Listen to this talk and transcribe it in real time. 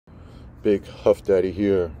Big Huff Daddy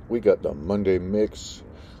here. We got the Monday mix.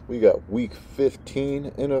 We got week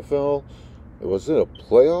 15 NFL. Was it a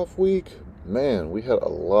playoff week? Man, we had a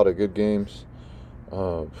lot of good games.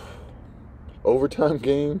 Uh, Overtime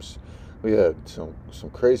games. We had some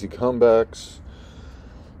crazy comebacks.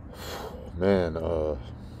 Man,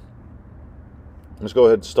 let's go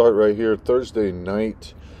ahead and start right here. Thursday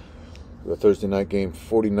night. The Thursday night game,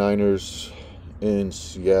 49ers in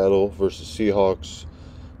Seattle versus Seahawks.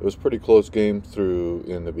 It was a pretty close game through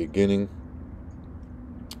in the beginning.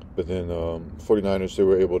 But then 49ers, they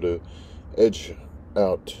were able to edge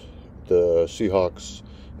out the Seahawks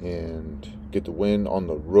and get the win on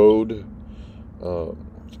the road.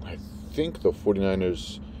 I think the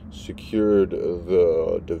 49ers secured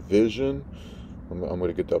the division. I'm going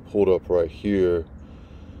to get that pulled up right here.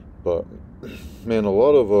 But, man, a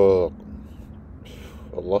lot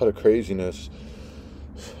of craziness.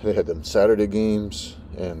 They had them Saturday games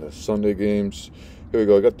and the Sunday games. Here we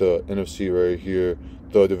go. I got the NFC right here.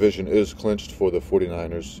 The division is clinched for the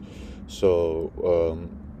 49ers. So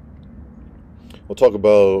we'll talk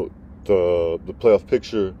about the playoff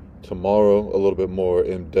picture tomorrow a little bit more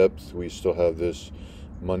in depth. We still have this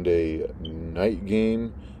Monday night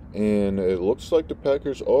game, and it looks like the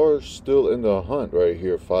Packers are still in the hunt right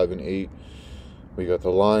here, 5-8. We got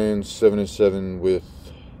the Lions 7-7 with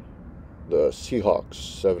the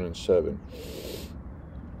Seahawks 7-7.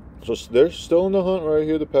 So they're still in the hunt right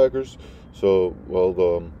here, the Packers. So,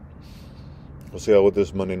 we'll see how with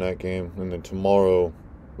this Monday night game, and then tomorrow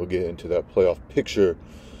we'll get into that playoff picture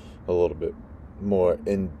a little bit more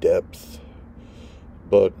in depth.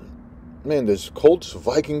 But man, this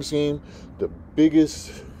Colts-Vikings game, the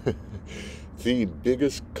biggest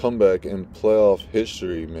comeback in playoff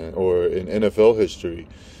history, man, or in NFL history.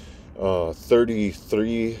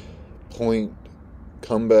 33-point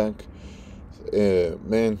comeback.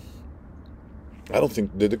 Man, I don't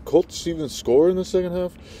think, did the Colts even score in the second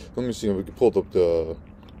half? Let me see if we can pull up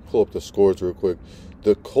the scores real quick.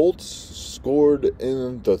 The Colts scored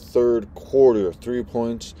in the third quarter, 3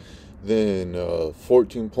 points, then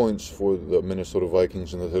 14 points for the Minnesota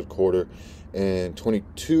Vikings in the third quarter, and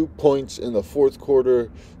 22 points in the fourth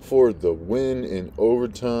quarter for the win in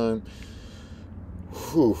overtime.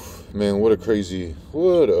 Whew, man, what a crazy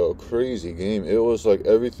game. It was like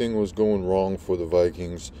everything was going wrong for the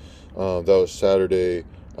Vikings. That was Saturday.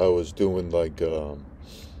 I was doing like a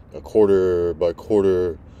quarter by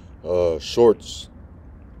quarter shorts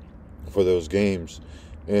for those games.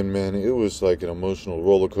 And man, it was like an emotional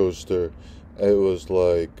roller coaster. It was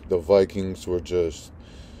like the Vikings were just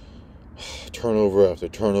turnover after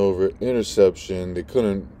turnover, interception. They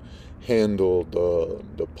couldn't handle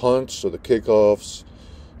the punts or the kickoffs.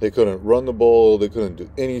 They couldn't run the ball. They couldn't do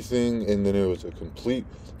anything. And then it was a complete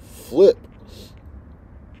flip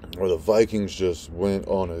where the Vikings just went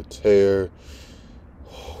on a tear.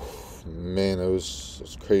 Man, it was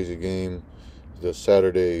a crazy game. The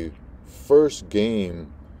Saturday, first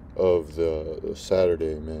game of the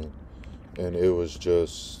Saturday, man. And it was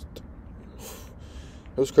just,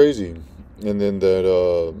 it was crazy. And then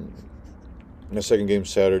the second game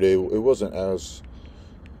Saturday, it wasn't as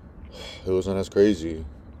crazy,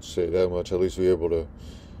 say that much. At least we were able to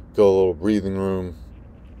go a little breathing room.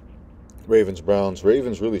 Ravens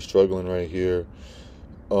really struggling right here.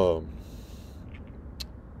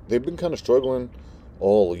 They've been kind of struggling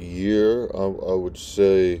all year. I would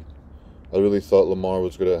say I really thought Lamar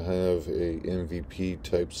was going to have a MVP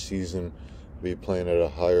type season, be playing at a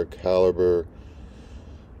higher caliber.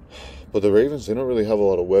 But the Ravens, they don't really have a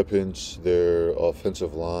lot of weapons. Their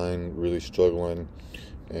offensive line really struggling.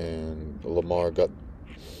 And Lamar got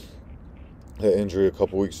that injury a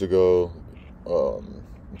couple weeks ago. I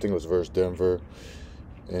think it was versus Denver.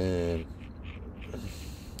 And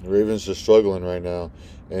the Ravens are struggling right now.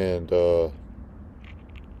 And the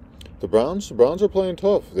Browns are playing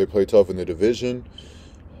tough. They play tough in the division.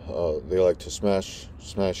 They like to smash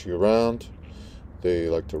you around. They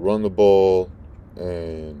like to run the ball.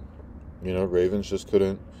 And Ravens just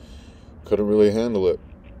couldn't really handle it.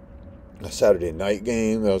 A Saturday night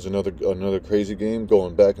game, that was another crazy game,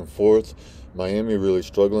 going back and forth. Miami really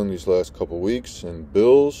struggling these last couple weeks, and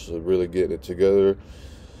Bills are really getting it together.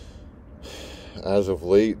 As of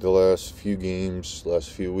late, the last few games, last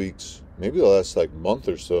few weeks, maybe the last month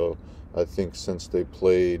or so, I think since they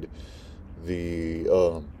played the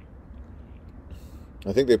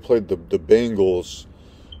Bengals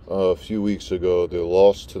a few weeks ago. They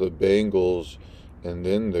lost to the Bengals, and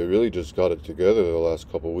then they really just got it together the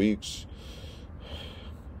last couple weeks.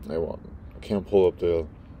 I can't pull up the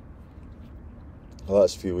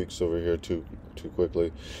last few weeks over here too too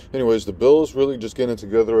quickly. Anyways, the Bills really just getting it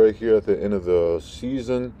together right here at the end of the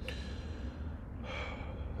season.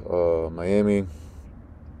 Miami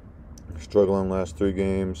struggling last 3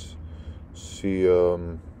 games. See,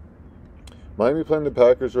 Miami playing the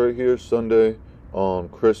Packers right here Sunday on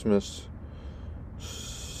Christmas,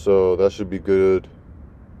 so that should be good.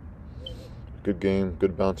 Good game,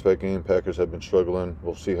 good bounce back game. Packers have been struggling.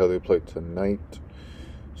 We'll see how they play tonight.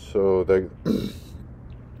 So they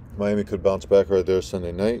Miami could bounce back right there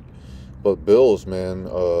Sunday night. But Bills, man,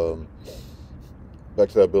 back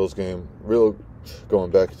to that Bills game. Real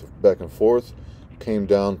going back and forth. Came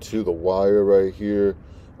down to the wire right here.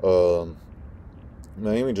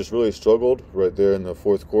 Miami just really struggled right there in the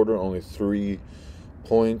fourth quarter. Only 3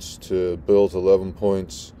 points to Bills 11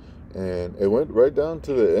 points. And it went right down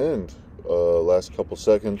to the end. Last couple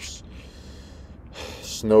seconds.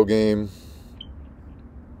 Snow game.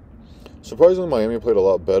 Surprisingly, Miami played a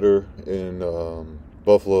lot better in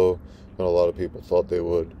Buffalo than a lot of people thought they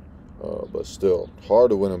would. But still,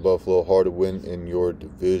 hard to win in Buffalo, hard to win in your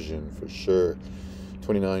division for sure.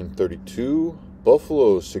 29-32.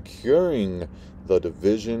 Buffalo securing the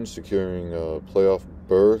division, securing a playoff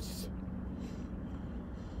berth.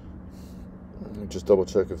 Let me just double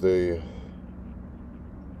check if they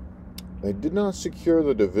did not secure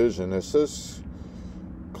the division. It says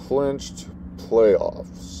clinched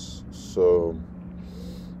playoffs. So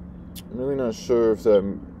I'm really not sure if that.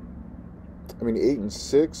 I mean,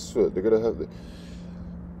 8-6. They're gonna have the.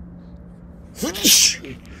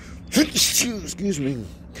 Excuse me.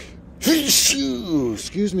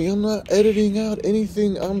 Excuse me. I'm not editing out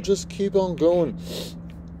anything. I'm just keep on going.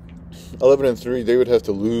 11-3. They would have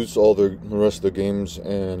to lose all the rest of their games,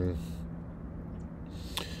 and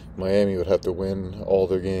Miami would have to win all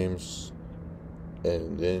their games,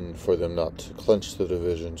 and then for them not to clinch the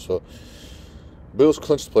division. So Bills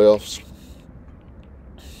clinched playoffs.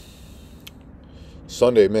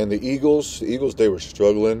 Sunday, man, the Eagles, they were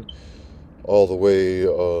struggling all the way.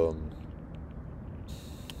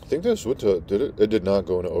 I think this went to, did it? It did not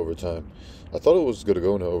go into overtime. I thought it was going to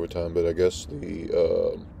go into overtime, but I guess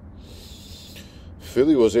the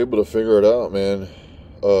Philly was able to figure it out, man.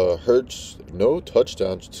 Hurts, no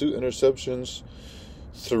touchdowns, 2 interceptions,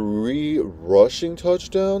 3 rushing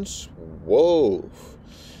touchdowns. Whoa.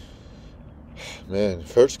 Man,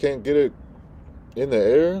 if Hurts can't get it in the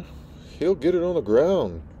air, he'll get it on the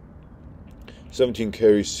ground. 17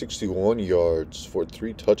 carries, 61 yards for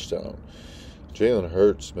 3 touchdowns. Jalen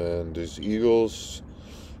Hurts, man. These Eagles,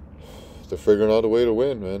 they're figuring out a way to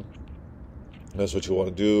win, man. That's what you want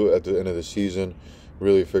to do at the end of the season.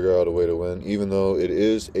 Really figure out a way to win, even though it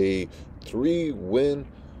is a 3-win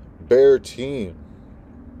Bear team.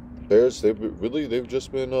 Bears, they've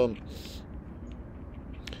just been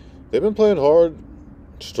they've been playing hard,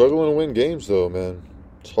 struggling to win games though, man.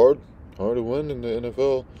 It's hard to win in the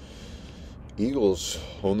NFL. Eagles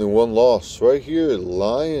only 1 loss right here.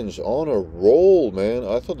 Lions on a roll, man.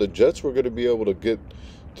 I thought the Jets were going to be able to get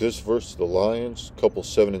this versus the Lions. Couple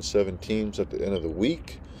 7-7 teams at the end of the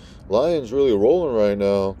week. Lions really rolling right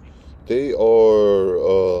now. They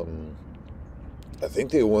are, I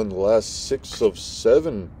think they won the last 6 of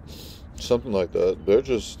 7, something like that. They're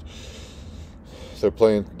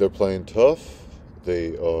playing tough.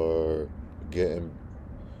 They are getting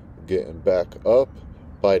back up,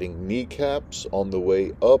 biting kneecaps on the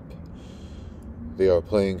way up. They are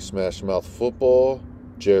playing smash mouth football.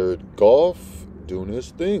 Jared Goff doing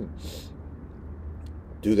his thing.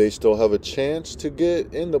 Do they still have a chance to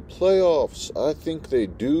get in the playoffs? I think they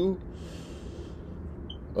do.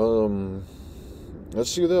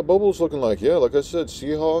 Let's see what that bubble's looking like. Yeah, like I said,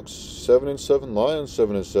 Seahawks 7-7, Lions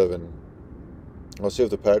 7-7. I'll see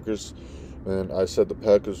if the Packers. Man, I said the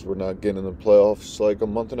Packers were not getting in the playoffs like a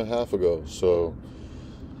month and a half ago. So,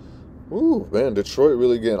 ooh, man, Detroit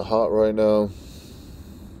really getting hot right now.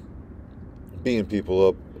 Beating people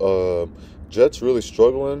up. Jets really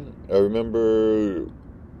struggling. I remember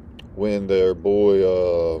when their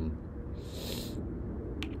boy,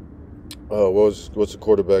 what's the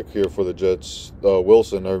quarterback here for the Jets?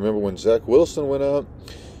 Wilson. I remember when Zach Wilson went out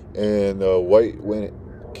and White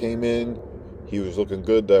came in. He was looking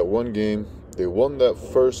good that one game. They won that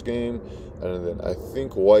first game, and then I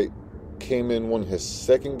think White came in, won his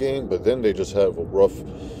second game, but then they just had a rough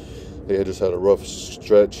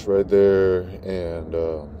stretch right there, and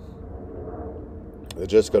they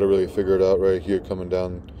just got to really figure it out right here, coming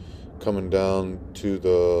down to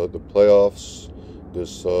the playoffs,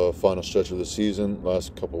 this final stretch of the season,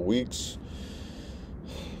 last couple weeks.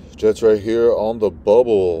 Jets right here on the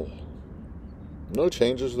bubble. No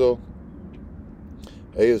changes though.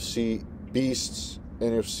 AFC beasts,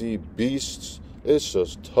 NFC beasts. It's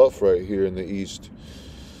just tough right here in the East.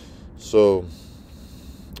 So,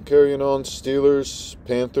 carrying on, Steelers,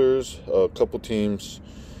 Panthers, a couple teams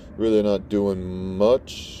really not doing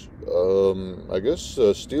much. I guess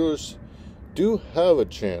Steelers do have a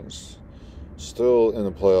chance still in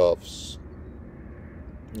the playoffs.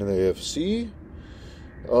 In the AFC,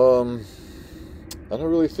 I don't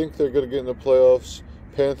really think they're going to get in the playoffs.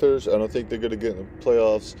 Panthers, I don't think they're going to get in the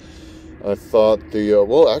playoffs. I thought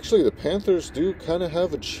actually the Panthers do kind of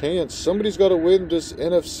have a chance. Somebody's got to win this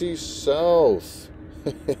NFC South.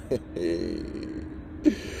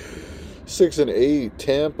 6-8,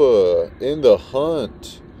 Tampa in the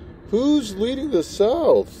hunt. Who's leading the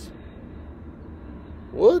South?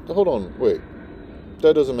 What? Hold on, wait.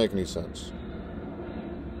 That doesn't make any sense.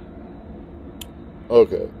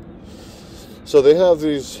 Okay. So they have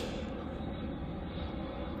these.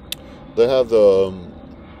 They have them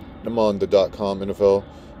on the .com NFL.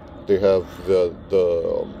 They have the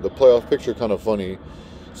playoff picture kind of funny.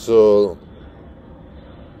 So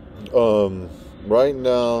right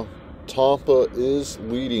now Tampa is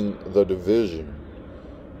leading the division.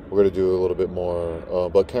 We're gonna do a little bit more,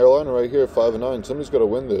 but Carolina right here 5-9. Somebody's got to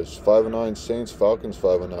win this. 5-9 Saints, Falcons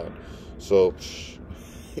 5-9. So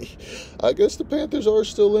I guess the Panthers are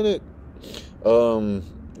still in it.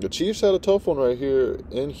 The Chiefs had a tough one right here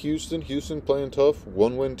in Houston. Houston playing tough,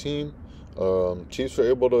 1-win team. Chiefs are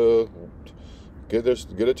able to get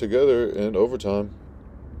it together in overtime.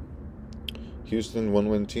 Houston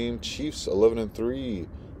 1-win team. Chiefs 11-3.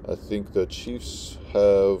 I think the Chiefs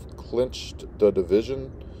have clinched the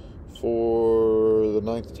division for the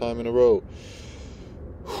 9th time in a row.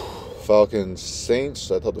 Falcons, Saints.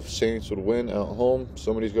 I thought the Saints would win at home.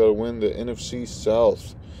 Somebody's got to win the NFC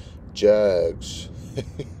South. Jags.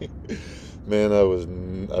 Man,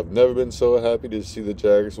 I've never been so happy to see the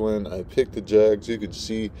Jags win. I picked the Jags. You can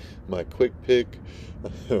see my quick pick,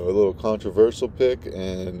 a little controversial pick,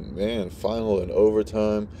 and man, final in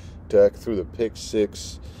overtime. Dak threw the pick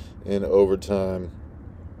 6 in overtime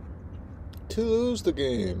to lose the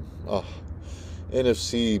game.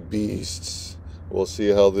 NFC beasts. We'll see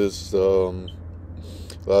how this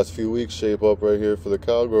last few weeks shape up right here for the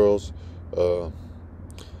Cowgirls.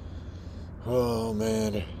 Oh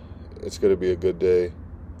man, it's gonna be a good day.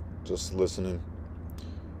 Just listening.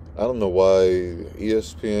 I don't know why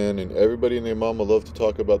ESPN and everybody and their mama love to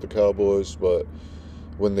talk about the Cowboys, but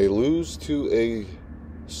when they lose to a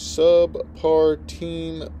subpar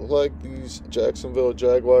team like these Jacksonville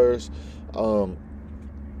Jaguars,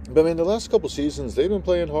 but man, the last couple seasons they've been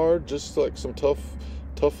playing hard. Just like some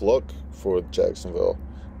tough luck for Jacksonville.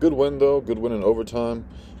 Good win though. Good win in overtime.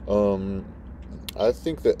 I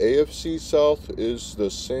think the AFC South is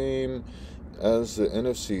the same as the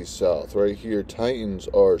NFC South. Right here, Titans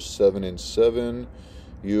are 7-7.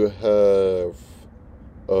 You have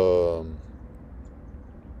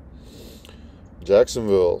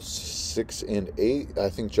Jacksonville 6-8. I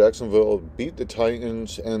think Jacksonville beat the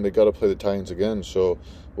Titans, and they got to play the Titans again. So,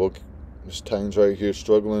 this Titans right here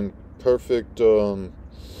struggling. Perfect. I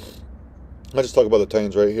just talk about the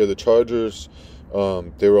Titans right here. The Chargers.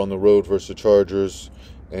 They were on the road versus the Chargers,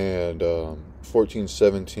 and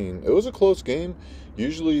 14-17. It was a close game.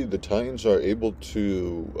 Usually the Titans are able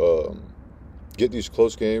to get these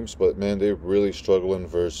close games, but man, they're really struggling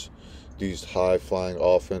versus these high-flying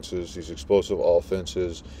offenses, these explosive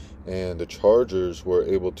offenses, and the Chargers were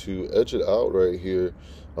able to edge it out right here.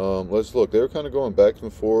 Let's look. They were kind of going back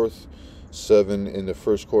and forth. 7 in the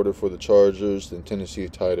first quarter for the Chargers, then Tennessee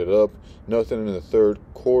tied it up. Nothing in the third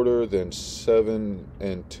quarter, then 7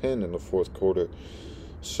 and 10 in the fourth quarter.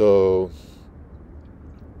 So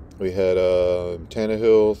we had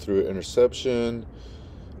Tannehill threw an interception.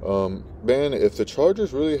 Man, if the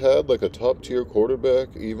Chargers really had like a top tier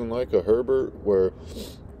quarterback, even like a Herbert, where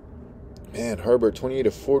man, Herbert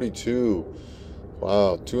 28-42.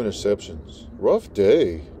 Wow, 2 interceptions. Rough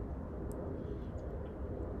day.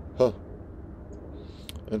 Huh.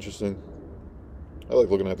 Interesting. I like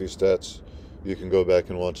looking at these stats. You can go back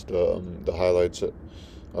and watch the highlights.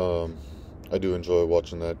 I do enjoy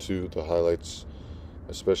watching that too, the highlights,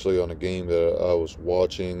 especially on a game that I was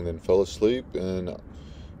watching, then fell asleep, and I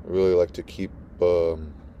really like to keep a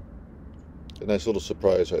nice little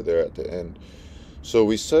surprise right there at the end. So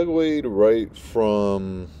we segued right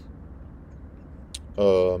from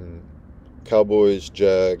Cowboys,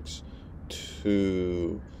 Jags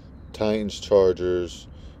to Titans, Chargers.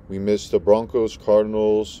 We missed the Broncos,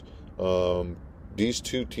 Cardinals. These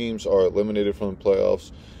two teams are eliminated from the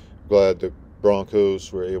playoffs. Glad the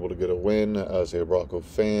Broncos were able to get a win as a Bronco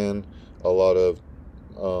fan. A lot of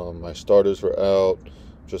my starters were out.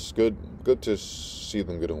 just good to see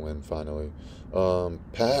them get a win finally.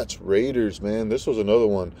 Pats, Raiders, man, this was another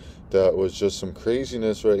one that was just some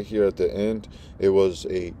craziness right here at the end. It was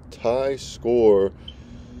a tie score,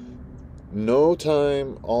 no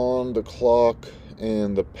time on the clock,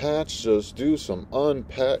 and the Pats just do some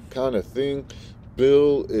unpack kind of thing.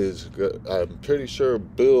 Bill is good. I'm pretty sure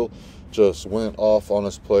Bill just went off on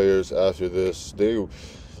his players after this. They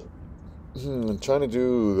trying to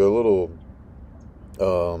do the little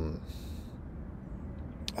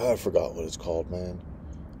I forgot what it's called, man.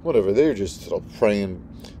 Whatever. They're just throwing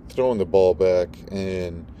the ball back,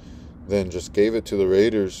 and then just gave it to the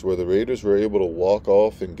Raiders, where the Raiders were able to walk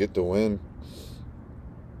off and get the win.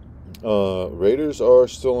 Raiders are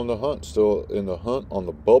still in the hunt on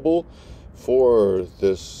the bubble for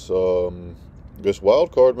this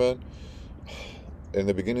wild card, man. In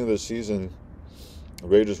the beginning of the season, the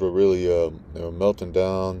Raiders were really they were melting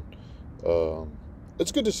down.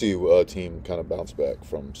 It's good to see a team kind of bounce back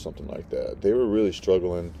from something like that. They were really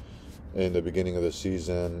struggling in the beginning of the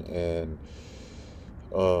season, and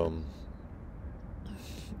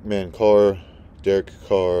man, Derek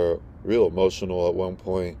Carr, real emotional at one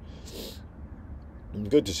point.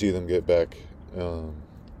 Good to see them get back, back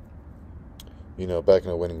in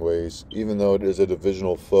the winning ways, even though it is a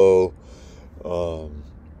divisional foe.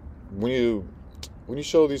 When you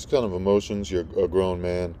show these kind of emotions, you're a grown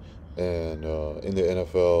man, and in the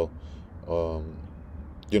NFL,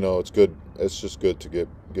 it's good. It's just good to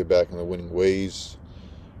get back in the winning ways.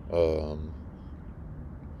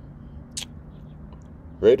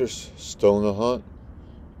 Raiders still in the hunt,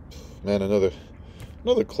 man.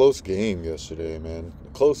 Another close game yesterday, man.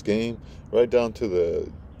 Close game right down to the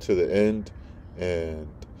end, and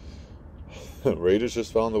Raiders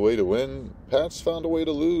just found a way to win. Pats found a way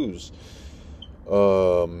to lose.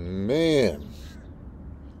 Man,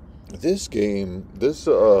 this game, the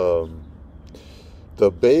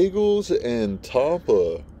Bagels and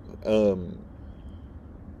Tampa.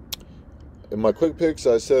 In my quick picks,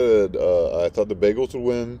 I said I thought the Bagels would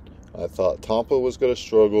win. I thought Tampa was going to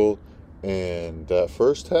struggle. And that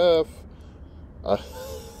first half,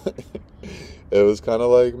 it was kind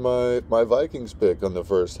of like my Vikings pick on the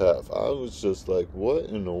first half. I was just like, what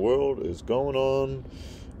in the world is going on?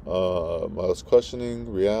 I was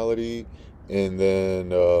questioning reality. And then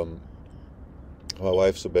my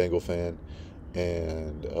wife's a Bengal fan,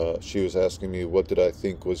 and she was asking me what did I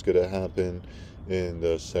think was going to happen in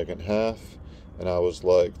the second half. And I was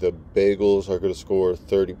like, the Bagels are going to score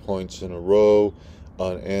 30 points in a row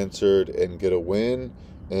unanswered and get a win,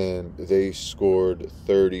 and they scored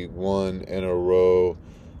 31 in a row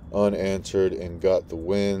unanswered and got the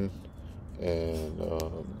win. And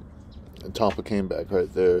Tampa came back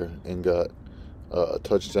right there and got a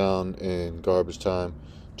touchdown in garbage time.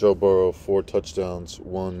 Joe Burrow, 4 touchdowns,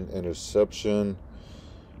 1 interception,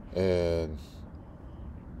 and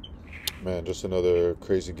man, just another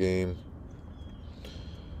crazy game.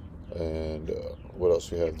 And what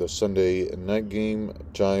else we have? The Sunday night game,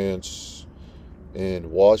 Giants in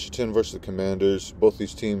Washington versus the Commanders. Both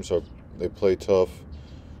these teams they play tough.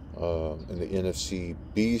 In the NFC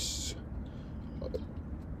Beast,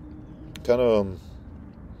 kind of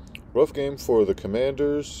rough game for the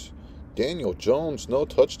Commanders. Daniel Jones, no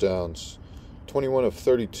touchdowns, 21 of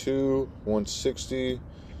 32, 160.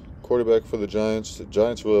 Quarterback for the Giants. The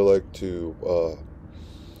Giants really like to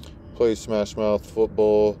play smash mouth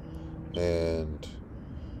football and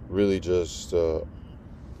really just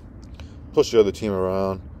push the other team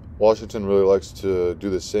around. Washington really likes to do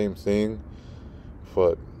the same thing,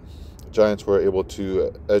 but the Giants were able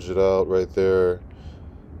to edge it out right there.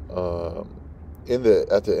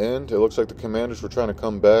 At the end, it looks like the Commanders were trying to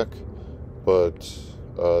come back, but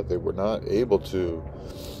they were not able to.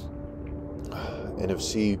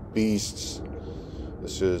 NFC Beasts.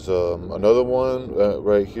 This is another one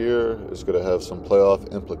right here. It's going to have some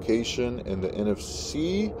playoff implication in the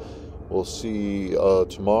NFC. We'll see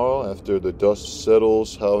tomorrow after the dust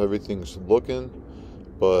settles how everything's looking.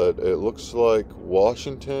 But it looks like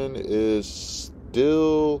Washington is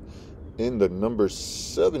still in the number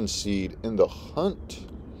 7 seed in the hunt,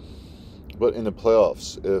 but in the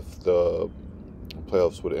playoffs if the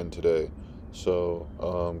playoffs would end today. So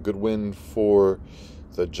good win for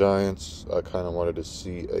the Giants. I kind of wanted to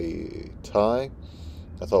see a tie.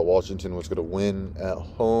 I thought Washington was going to win at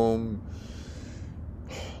home,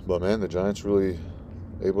 but man, the Giants really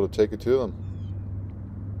able to take it to them.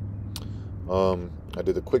 I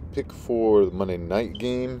did a quick pick for the Monday night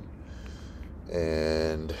game,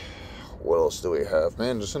 and what else do we have?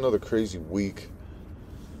 Man, just another crazy week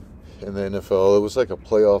in the NFL. It was like a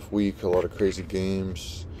playoff week, a lot of crazy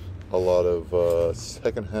games. a lot of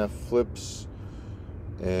second half flips.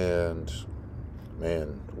 And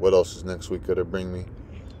man, what else is next week gonna bring me?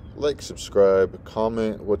 Like, subscribe,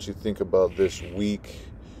 comment what you think about this week.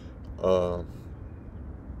 Look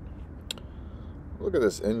at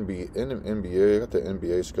this NBA. I got the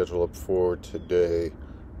NBA schedule up for today.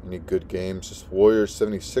 Any good games? This Warriors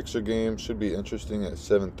 76er game should be interesting at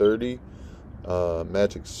 7:30.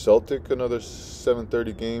 Magic Celtic, another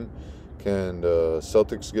 7:30 game. Can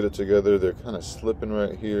Celtics get it together? They're kind of slipping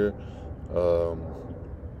right here.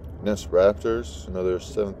 Nets Raptors, another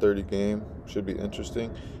 7:30 game. Should be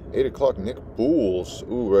interesting. 8 o'clock, Nick Bulls.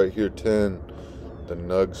 Ooh, right here, 10. The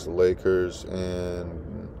Nuggets, Lakers,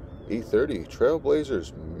 and 8:30,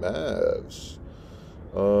 Trailblazers, Mavs.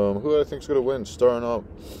 Who do I think is going to win? Starting out,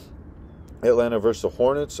 Atlanta versus the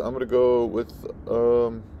Hornets. I'm going to go with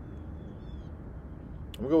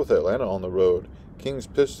Atlanta on the road. Kings,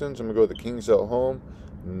 Pistons. I'm going to go with the Kings at home.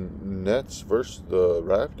 Nets versus the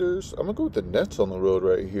Raptors. I'm going to go with the Nets on the road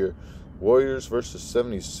right here. Warriors versus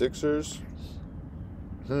 76ers.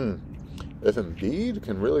 If Embiid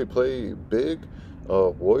can really play big,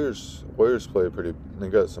 Warriors play pretty. They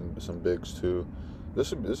got some bigs too.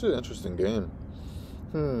 This is an interesting game.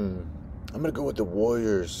 I'm gonna go with the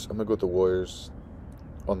Warriors. I'm gonna go with the Warriors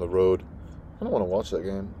on the road. I don't want to watch that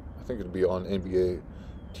game. I think it'll be on NBA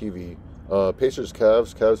TV. Pacers,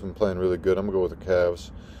 Cavs. Cavs been playing really good. I'm gonna go with the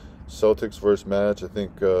Cavs. Celtics versus Magic. I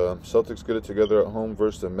think Celtics get it together at home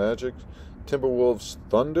versus the Magic. Timberwolves,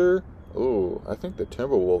 Thunder. Oh, I think the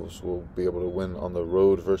Timberwolves will be able to win on the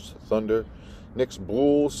road versus Thunder. Knicks,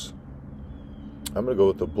 Bulls. I'm going to go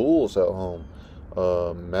with the Bulls at home.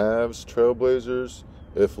 Mavs, Trailblazers.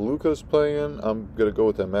 If Luka's playing, I'm going to go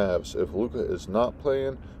with the Mavs. If Luka is not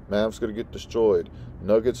playing, Mavs going to get destroyed.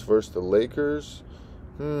 Nuggets versus the Lakers.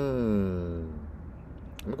 I'm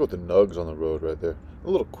going to go with the Nugs on the road right there. A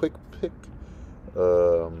little quick pick.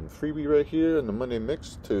 Freebie right here in the Monday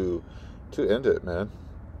Mix to end it, man.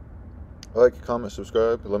 Like, comment,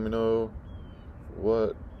 subscribe. Let me know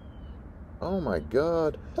what. Oh my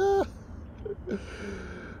God.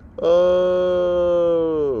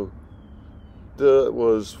 Oh, that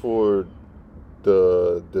was for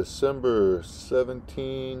the December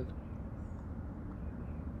 16.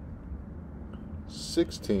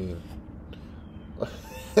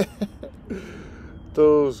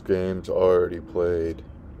 Those games already played.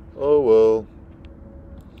 Oh well.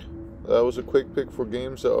 That was a quick pick for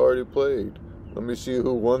games that already played. Let me see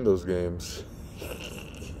who won those games.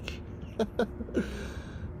 That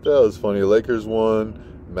was funny. Lakers won.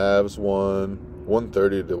 Mavs won.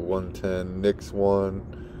 130 to 110. Knicks won.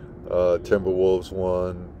 Timberwolves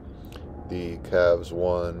won. The Cavs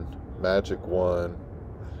won. Magic won.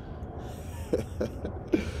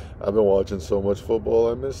 I've been watching so much football,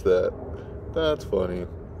 I missed that. That's funny.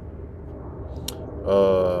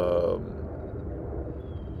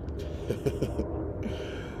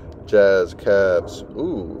 Jazz, Cavs.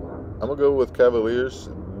 Ooh, I'm going to go with Cavaliers.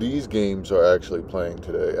 These games are actually playing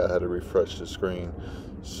today. I had to refresh the screen.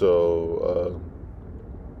 So,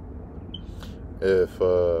 that's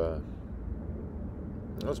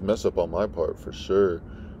mess up on my part for sure.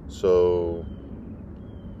 So,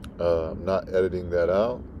 I'm not editing that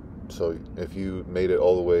out. So, if you made it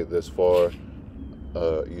all the way this far,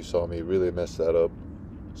 you saw me really mess that up.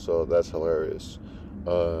 So, that's hilarious.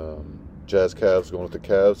 Jazz, Cavs going with the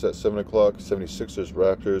Cavs at 7 o'clock. 76ers,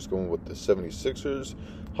 Raptors going with the 76ers.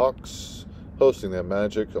 Hawks hosting that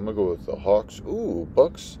Magic. I'm going to go with the Hawks. Ooh,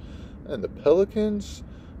 Bucks and the Pelicans.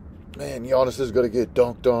 Man, Giannis is going to get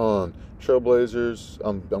dunked on. Trailblazers.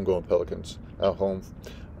 I'm going Pelicans at home.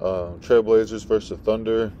 Trailblazers versus the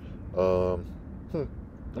Thunder. I'm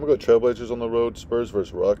going to go Trailblazers on the road. Spurs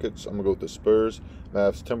versus Rockets. I'm going to go with the Spurs.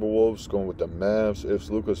 Mavs, Timberwolves, going with the Mavs if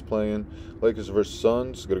Luka's playing. Lakers versus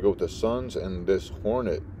Suns. Going to go with the Suns. And this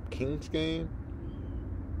Hornet Kings game.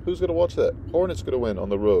 Who's going to watch that? Hornets going to win on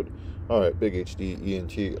the road. All right, Big HD,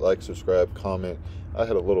 ENT. Like, subscribe, comment. I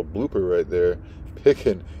had a little blooper right there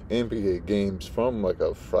picking NBA games from like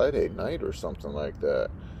a Friday night or something like that.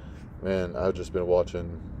 Man, I've just been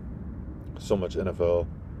watching so much NFL.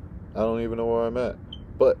 I don't even know where I'm at.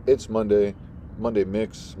 But it's Monday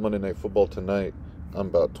Mix, Monday Night Football tonight. I'm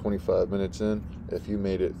about 25 minutes in. If you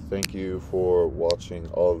made it, thank you for watching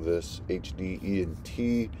all of this HD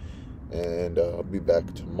ENT. And I'll be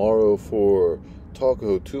back tomorrow for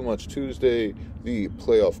Taco Too Much Tuesday, the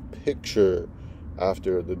playoff picture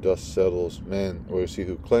after the dust settles. Man, we'll see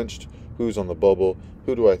who clinched, who's on the bubble,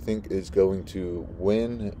 who do I think is going to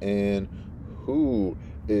win, and who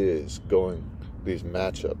is going these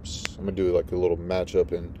matchups. I'm gonna do like a little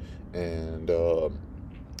matchup and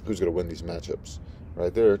who's gonna win these matchups.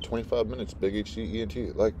 Right there, 25 minutes, Big HD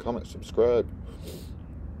ENT. Like, comment, subscribe.